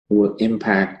actions will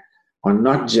impact on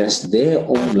not just their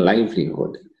own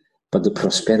livelihood, but the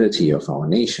prosperity of our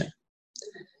nation.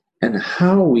 And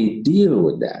how we deal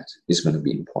with that is going to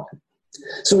be important.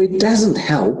 So it doesn't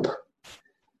help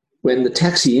when the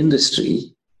taxi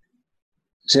industry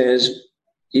says,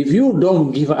 if you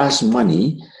don't give us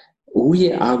money,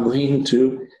 we are going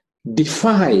to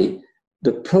defy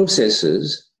the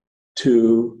processes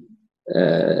to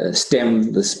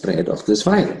stem the spread of this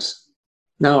virus.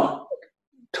 Now,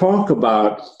 talk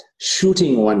about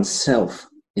shooting oneself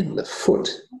in the foot,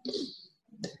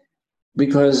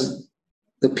 because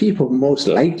the people most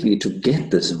likely to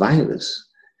get this virus,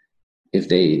 if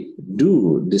they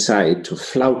do decide to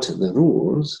flout the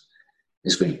rules,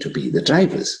 is going to be the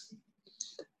drivers.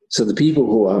 So the people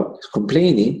who are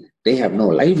complaining, they have no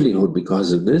livelihood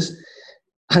because of this,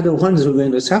 are the ones who are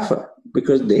going to suffer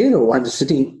because they're the ones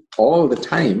sitting all the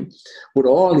time with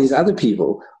all these other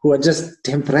people who are just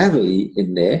temporarily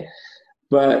in there.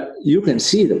 But you can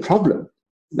see the problem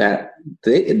that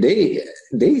they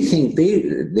think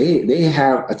they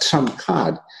have a trump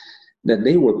card, that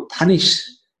they will punish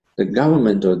the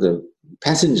government or the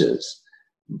passengers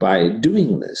by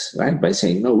doing this, right? By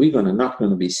saying, no, we're not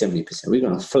going to be 70%. We're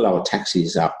going to fill our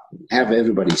taxis up, have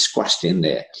everybody squashed in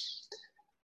there.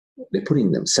 They're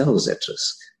putting themselves at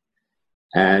risk.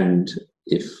 And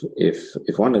if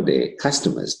one of their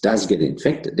customers does get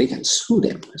infected, they can sue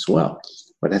them as well.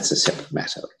 But that's a separate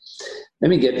matter. Let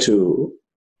me get to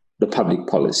the public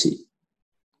policy.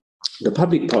 The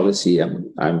public policy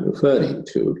I'm referring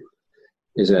to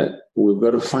is that we've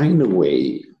got to find a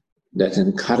way that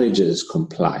encourages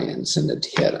compliance and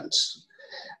adherence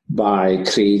by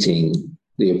creating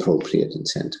the appropriate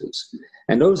incentives.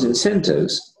 And those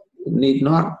incentives need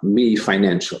not be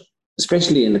financial,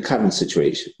 especially in the current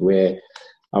situation where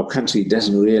our country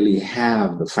doesn't really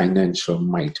have the financial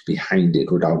might behind it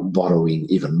without borrowing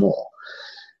even more.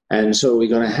 And so we're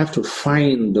going to have to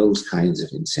find those kinds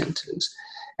of incentives.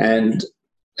 And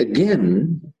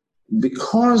again,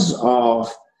 because of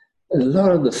a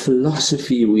lot of the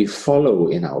philosophy we follow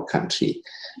in our country,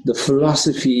 the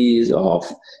philosophies of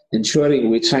ensuring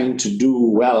we're trying to do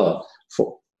well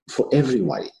for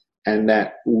everybody, and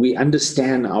that we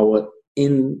understand our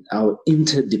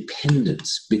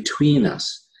interdependence between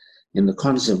us in the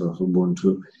concept of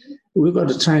Ubuntu, we've got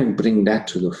to try and bring that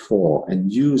to the fore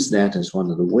and use that as one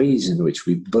of the ways in which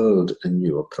we build a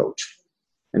new approach.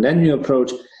 And that new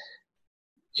approach,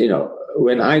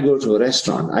 when I go to a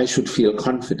restaurant, I should feel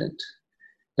confident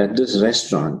that this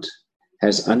restaurant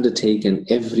has undertaken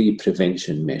every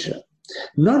prevention measure.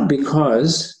 Not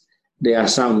because there are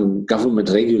some government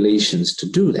regulations to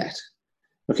do that.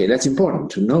 Okay, that's important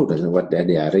to know that what there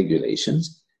are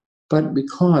regulations, but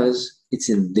because it's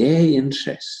in their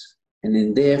interest and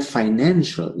in their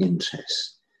financial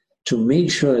interest to make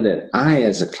sure that I,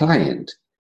 as a client,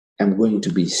 am going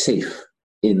to be safe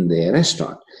in their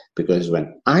restaurant. Because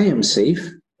when I am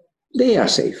safe, they are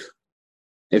safe.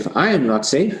 If I am not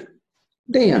safe,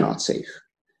 they are not safe.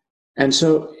 And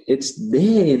so it's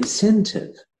their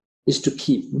incentive is to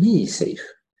keep me safe.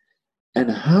 And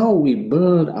how we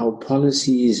build our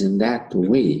policies in that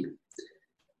way.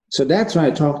 So that's why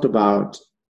I talked about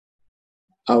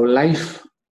our life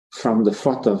from the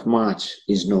 4th of March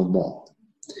is no more.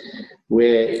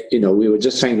 Where, we were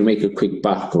just trying to make a quick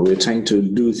buck, or we were trying to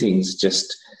do things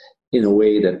just in a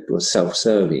way that was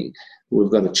self-serving.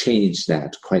 We've got to change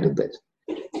that quite a bit.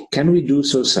 Can we do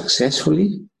so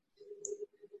successfully?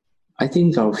 I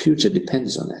think our future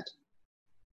depends on that.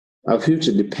 Our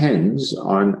future depends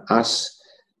on us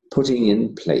putting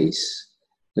in place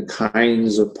the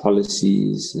kinds of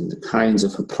policies and the kinds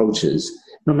of approaches,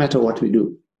 no matter what we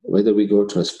do. Whether we go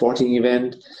to a sporting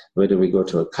event, whether we go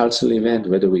to a cultural event,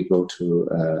 whether we go to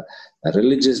a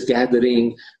religious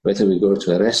gathering, whether we go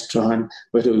to a restaurant,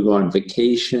 whether we go on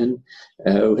vacation,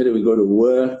 whether we go to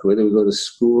work, whether we go to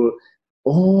school,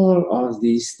 all of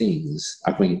these things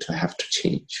are going to have to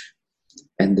change.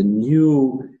 And the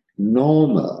new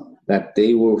normal that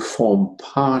they will form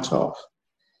part of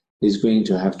is going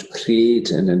to have to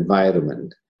create an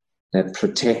environment that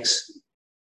protects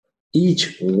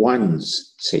each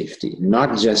one's safety,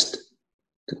 not just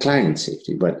the client's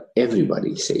safety, but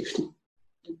everybody's safety.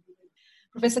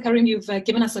 Professor Karim, you've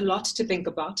given us a lot to think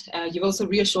about. You've also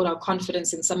reassured our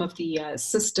confidence in some of the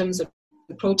systems and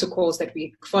protocols that we're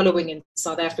following in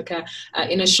South Africa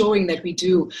in assuring that we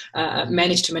do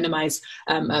manage to minimize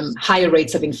higher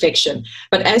rates of infection.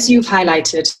 But as you've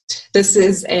highlighted, this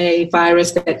is a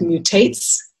virus that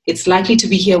mutates. It's likely to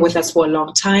be here with us for a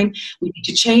long time. We need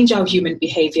to change our human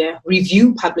behavior,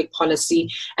 review public policy,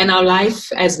 and our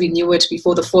life as we knew it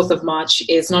before the 4th of March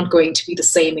is not going to be the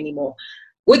same anymore.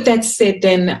 With that said,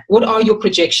 then, what are your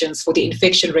projections for the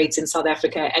infection rates in South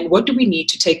Africa, and what do we need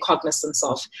to take cognizance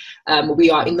of? We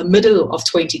are in the middle of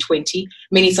 2020.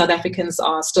 Many South Africans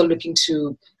are still looking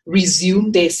to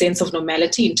resume their sense of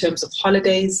normality in terms of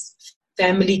holidays,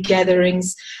 family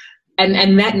gatherings,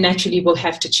 and that naturally will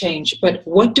have to change. But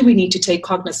what do we need to take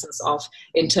cognizance of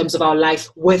in terms of our life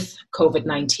with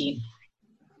COVID-19?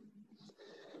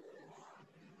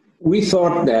 We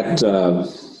thought that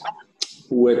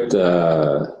with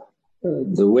the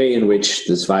way in which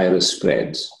this virus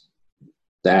spreads,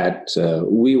 that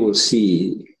we will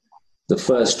see the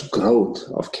first growth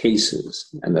of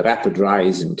cases and the rapid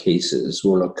rise in cases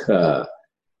will occur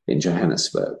in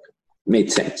Johannesburg.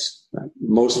 Made sense.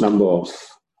 Most number of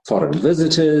foreign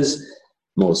visitors,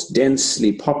 most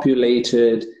densely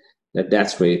populated,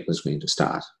 that's where it was going to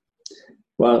start.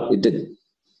 Well, it didn't.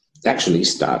 It actually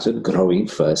started growing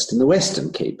first in the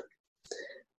Western Cape.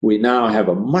 We now have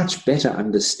a much better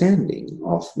understanding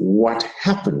of what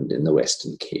happened in the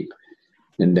Western Cape,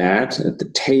 and that at the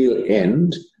tail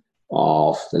end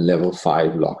of the level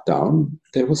 5 lockdown,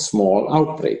 there were small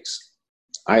outbreaks.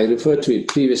 I referred to it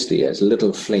previously as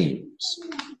little flames.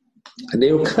 And they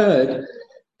occurred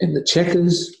in the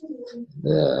Checkers,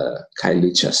 the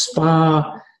Khayelitsha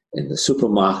Spa, in the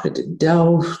supermarket in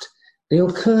Delft. They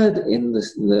occurred in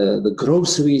the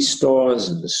grocery stores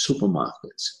and the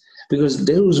supermarkets, because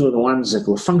those were the ones that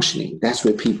were functioning. That's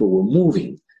where people were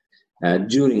moving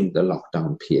during the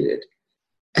lockdown period.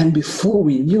 And before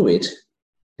we knew it,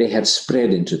 they had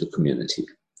spread into the community.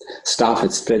 Staff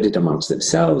had spread it amongst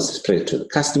themselves, spread it to the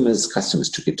customers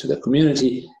took it to the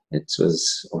community. It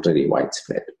was already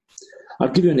widespread. I'll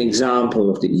give you an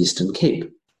example of the Eastern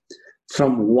Cape.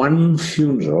 From one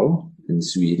funeral in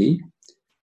Zwide,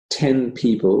 10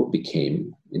 people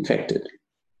became infected.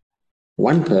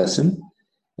 One person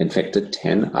infected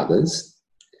 10 others.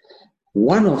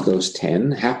 One of those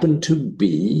 10 happened to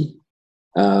be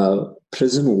a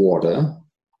prison warder,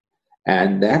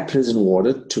 and that prison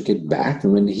warder took it back,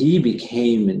 and when he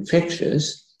became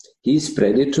infectious, he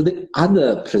spread it to the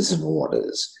other prison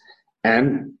warders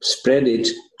and spread it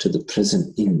to the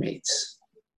prison inmates.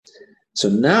 So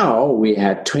now we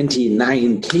had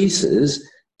 29 cases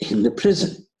in the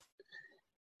prison.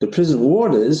 The prison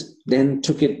warders then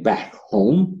took it back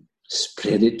home,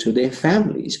 spread it to their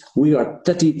families. We got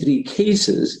 33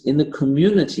 cases in the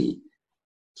community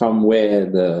from where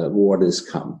the warders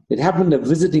come. It happened a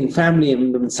visiting family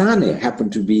in Mdansane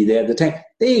happened to be there at the time.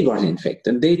 They got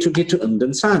infected and they took it to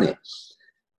Mdansane.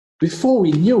 Before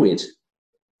we knew it,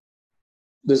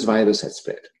 this virus had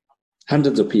spread.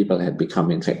 Hundreds of people had become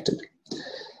infected.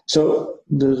 So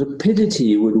the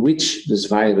rapidity with which this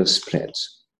virus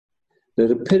spreads, the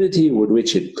rapidity with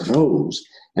which it grows,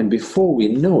 and before we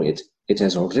know it, it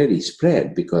has already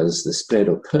spread because the spread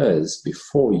occurs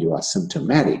before you are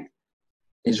symptomatic,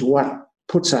 is what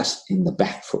puts us in the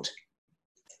back foot.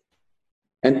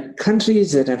 And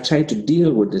countries that have tried to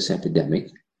deal with this epidemic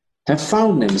have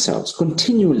found themselves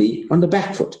continually on the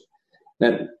back foot.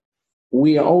 That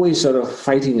we are always sort of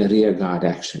fighting a rearguard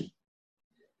action.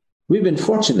 We've been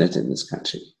fortunate in this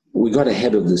country. We got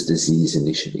ahead of this disease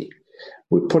initially.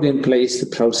 We put in place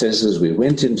the processes, we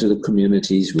went into the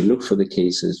communities, we looked for the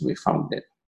cases, we found it.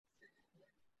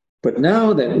 But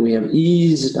now that we have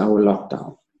eased our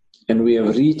lockdown and we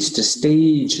have reached a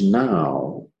stage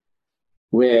now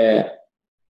where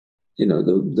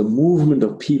the movement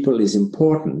of people is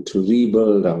important to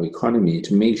rebuild our economy,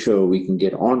 to make sure we can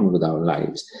get on with our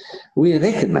lives, we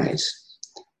recognize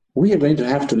we are going to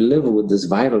have to live with this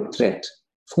viral threat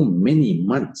for many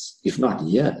months, if not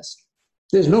years.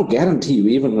 There's no guarantee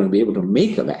we're even going to be able to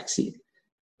make a vaccine.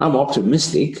 I'm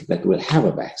optimistic that we'll have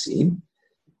a vaccine,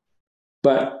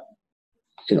 but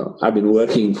I've been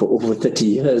working for over 30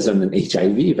 years on an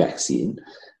HIV vaccine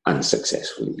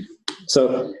unsuccessfully.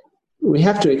 So we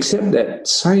have to accept that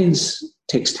science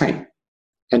takes time,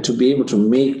 and to be able to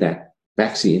make that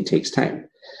vaccine takes time.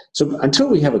 So until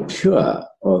we have a cure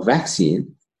or a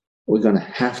vaccine, we're going to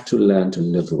have to learn to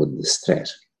live with this threat.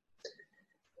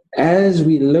 As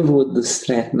we live with this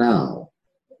threat now,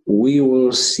 we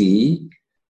will see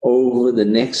over the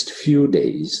next few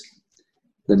days,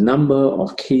 the number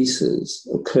of cases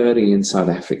occurring in South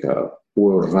Africa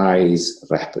will rise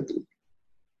rapidly.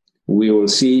 We will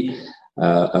see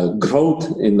a growth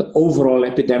in the overall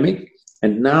epidemic,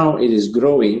 and now it is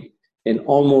growing in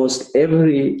almost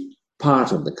every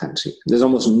part of the country. There's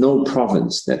almost no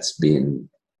province that's been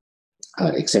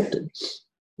accepted.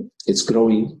 It's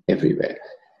growing everywhere.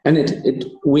 And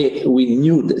we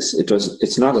knew this.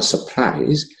 It's not a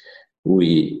surprise.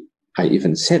 I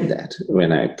even said that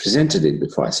when I presented it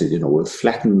before. I said, we'll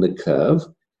flatten the curve,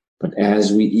 but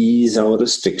as we ease our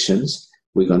restrictions,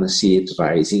 we're going to see it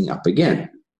rising up again.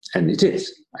 And it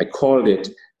is. I called it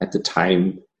at the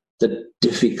time the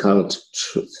difficult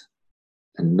truth.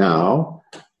 And now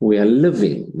we are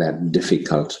living that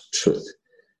difficult truth,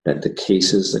 that the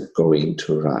cases are going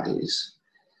to rise.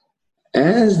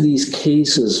 As these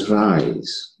cases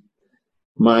rise,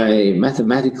 my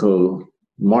mathematical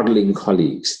modeling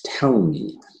colleagues tell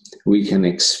me we can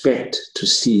expect to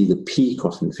see the peak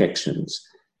of infections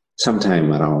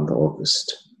sometime around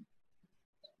August,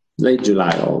 late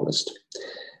July, August.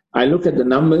 I look at the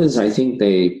numbers, I think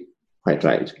they're quite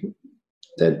right,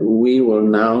 that we will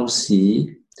now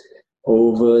see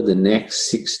over the next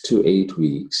 6 to 8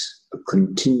 weeks a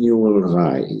continual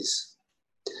rise.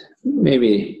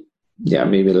 Maybe a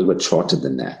little bit shorter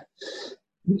than that.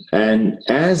 And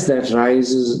as that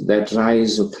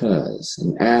rise occurs,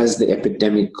 and as the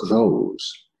epidemic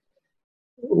grows,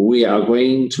 we are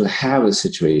going to have a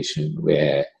situation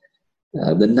where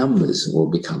the numbers will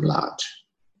become large.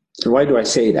 And why do I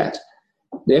say that?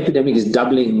 The epidemic is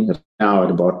doubling now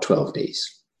at about 12 days.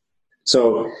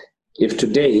 So if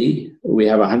today we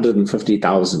have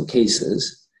 150,000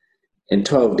 cases, in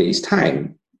 12 days'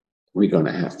 time, we're going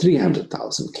to have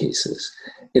 300,000 cases.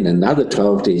 In another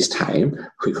 12 days' time,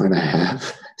 we're going to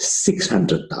have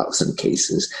 600,000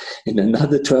 cases. In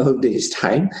another 12 days'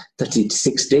 time,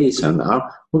 36 days from now,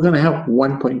 we're going to have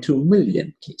 1.2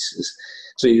 million cases.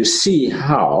 So you see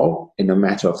how, in a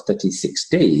matter of 36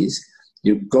 days,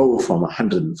 you go from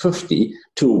 150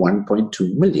 to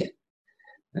 1.2 million.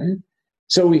 Right?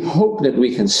 So we hope that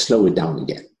we can slow it down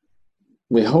again.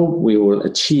 We hope we will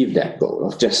achieve that goal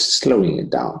of just slowing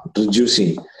it down,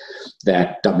 reducing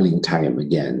that doubling time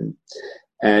again.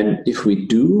 And if we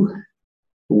do,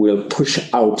 we'll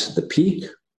push out the peak.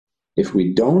 If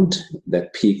we don't,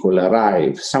 that peak will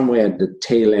arrive somewhere at the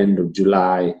tail end of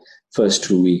July, first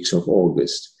 2 weeks of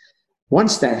August.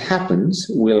 Once that happens,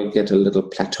 we'll get a little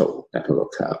plateau that will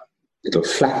occur. It'll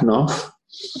flatten off.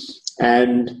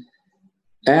 And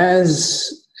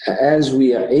as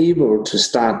we are able to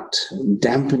start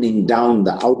dampening down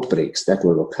the outbreaks that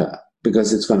will occur,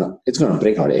 because it's going to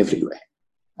break out everywhere.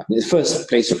 I mean, the first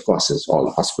place, of course, is all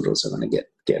the hospitals are going to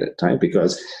get it, right?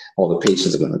 Because all the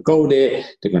patients are going to go there.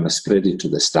 They're going to spread it to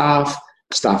the staff.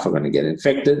 Staff are going to get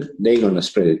infected. They're going to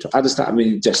spread it to other staff. I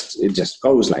mean, it just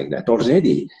goes like that.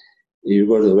 Already, you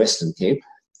go to the Western Cape,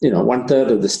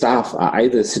 1/3 of the staff are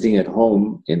either sitting at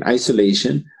home in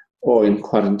isolation or in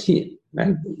quarantine,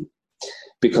 right?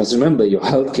 Because remember, your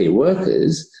healthcare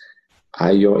workers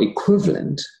are your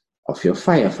equivalent of your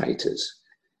firefighters.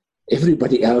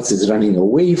 Everybody else is running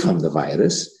away from the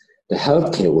virus. The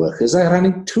healthcare workers are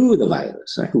running to the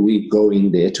virus. Right? We're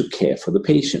going there to care for the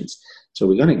patients. So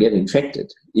we're going to get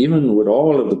infected. Even with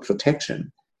all of the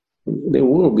protection, there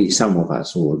will be some of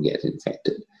us who will get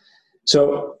infected.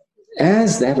 So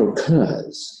as that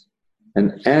occurs,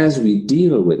 and as we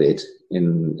deal with it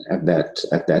at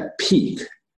that peak,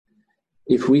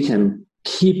 if we can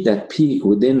keep that peak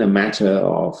within a matter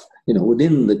of,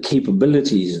 within the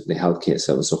capabilities of the healthcare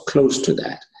service or close to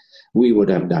that, we would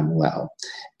have done well.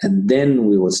 And then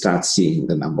we will start seeing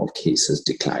the number of cases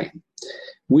decline.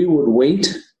 We would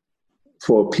wait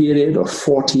for a period of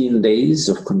 14 days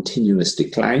of continuous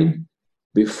decline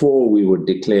before we would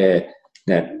declare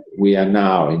that we are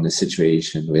now in a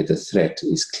situation where the threat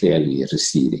is clearly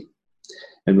receding.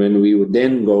 And when we would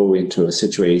then go into a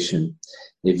situation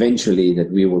eventually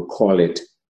that we will call it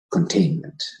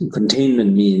containment. And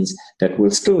containment means that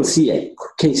we'll still see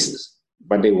cases,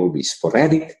 but they will be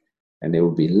sporadic and there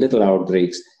will be little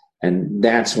outbreaks. And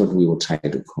that's what we will try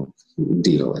to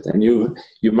deal with. And you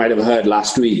might have heard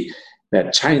last week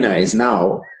that China is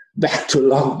now back to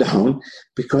lockdown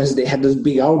because they had this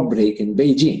big outbreak in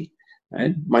Beijing.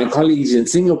 Right? My colleagues in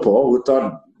Singapore who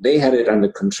thought they had it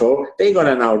under control, they got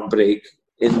an outbreak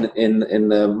in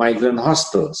the migrant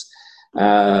hostels.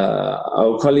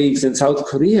 Our colleagues in South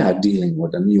Korea are dealing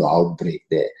with a new outbreak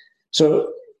there.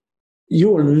 So you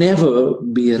will never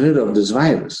be rid of this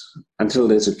virus until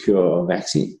there's a cure or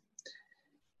vaccine.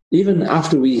 Even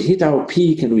after we hit our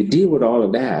peak and we deal with all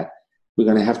of that, we're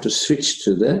going to have to switch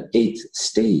to the 8th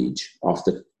stage of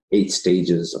the 8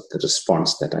 stages of the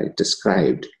response that I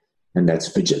described, and that's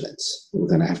vigilance. We're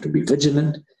going to have to be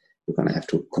vigilant. We're going to have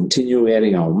to continue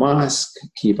wearing our mask,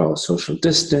 keep our social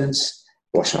distance,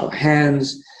 wash our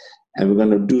hands, and we're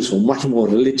going to do so much more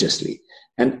religiously.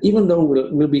 And even though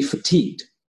we'll be fatigued,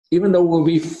 even though we'll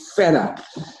be fed up,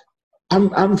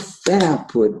 I'm fed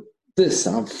up with this,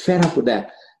 I'm fed up with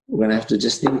that, we're going to have to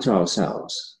just think to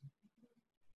ourselves,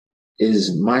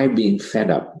 is my being fed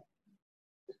up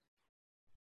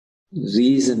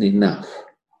reason enough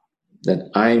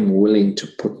that I'm willing to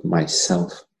put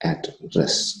myself at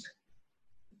risk?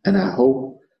 And I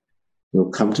hope we'll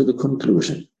come to the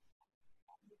conclusion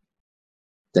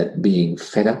that being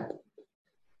fed up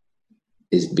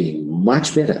is being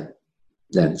much better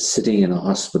than sitting in a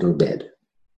hospital bed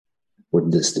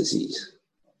with this disease.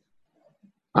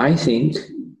 I think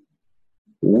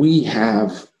we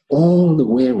have all the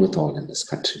wherewithal in this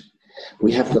country.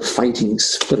 We have the fighting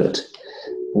spirit.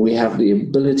 We have the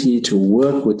ability to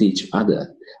work with each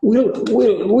other.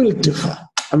 We'll differ.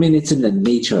 I mean, it's in the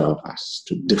nature of us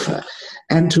to differ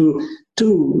and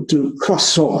to cross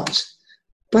swords.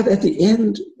 But at the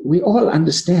end, we all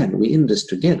understand we're in this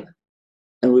together.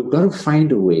 And we've got to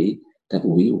find a way that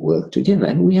we work together.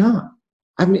 And we are.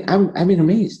 I'm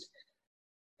amazed.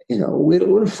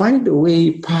 We'll find a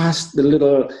way past the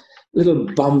little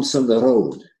bumps on the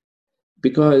road.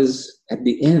 Because at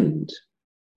the end,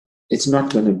 it's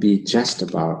not going to be just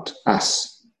about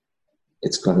us.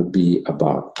 It's going to be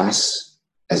about us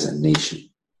as a nation.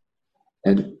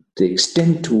 And the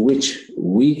extent to which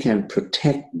we can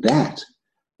protect that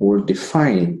will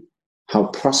define how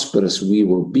prosperous we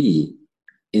will be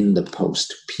in the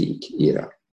post-peak era.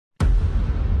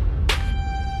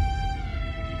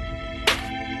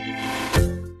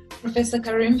 Professor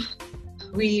Karim,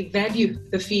 we value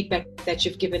the feedback that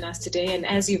you've given us today, and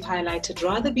as you've highlighted,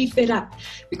 rather be fed up,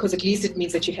 because at least it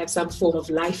means that you have some form of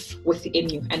life within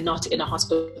you and not in a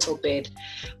hospital bed.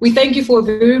 We thank you for a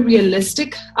very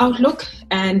realistic outlook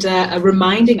and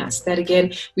reminding us that,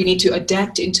 again, we need to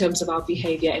adapt in terms of our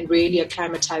behavior and really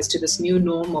acclimatize to this new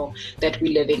normal that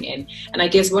we're living in. And I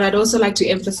guess what I'd also like to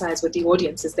emphasize with the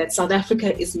audience is that South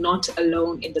Africa is not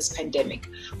alone in this pandemic.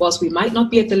 Whilst we might not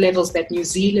be at the levels that New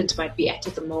Zealand might be at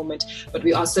the moment, but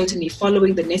we are certainly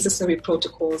following the necessary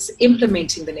protocols,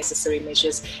 implementing the necessary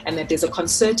measures, and that there's a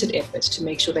concerted effort to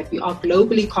make sure that we are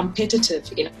globally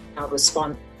competitive in our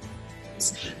response,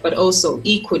 but also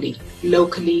equally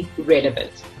locally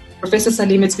relevant. Professor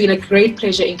Salim, it's been a great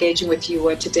pleasure engaging with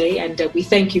you today, and we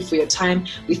thank you for your time,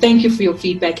 we thank you for your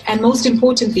feedback, and most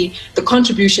importantly, the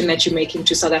contribution that you're making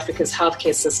to South Africa's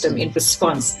healthcare system in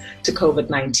response to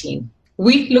COVID-19.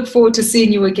 We look forward to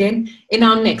seeing you again in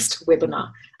our next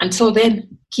webinar. Until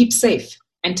then, keep safe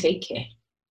and take care.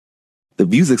 The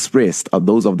views expressed are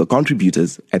those of the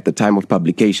contributors at the time of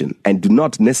publication and do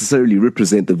not necessarily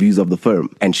represent the views of the firm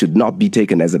and should not be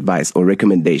taken as advice or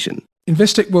recommendation.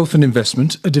 Investec Wealth and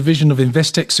Investment, a division of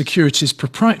Investec Securities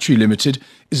Proprietary Limited,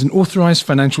 is an authorised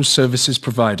financial services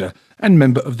provider and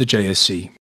member of the JSE.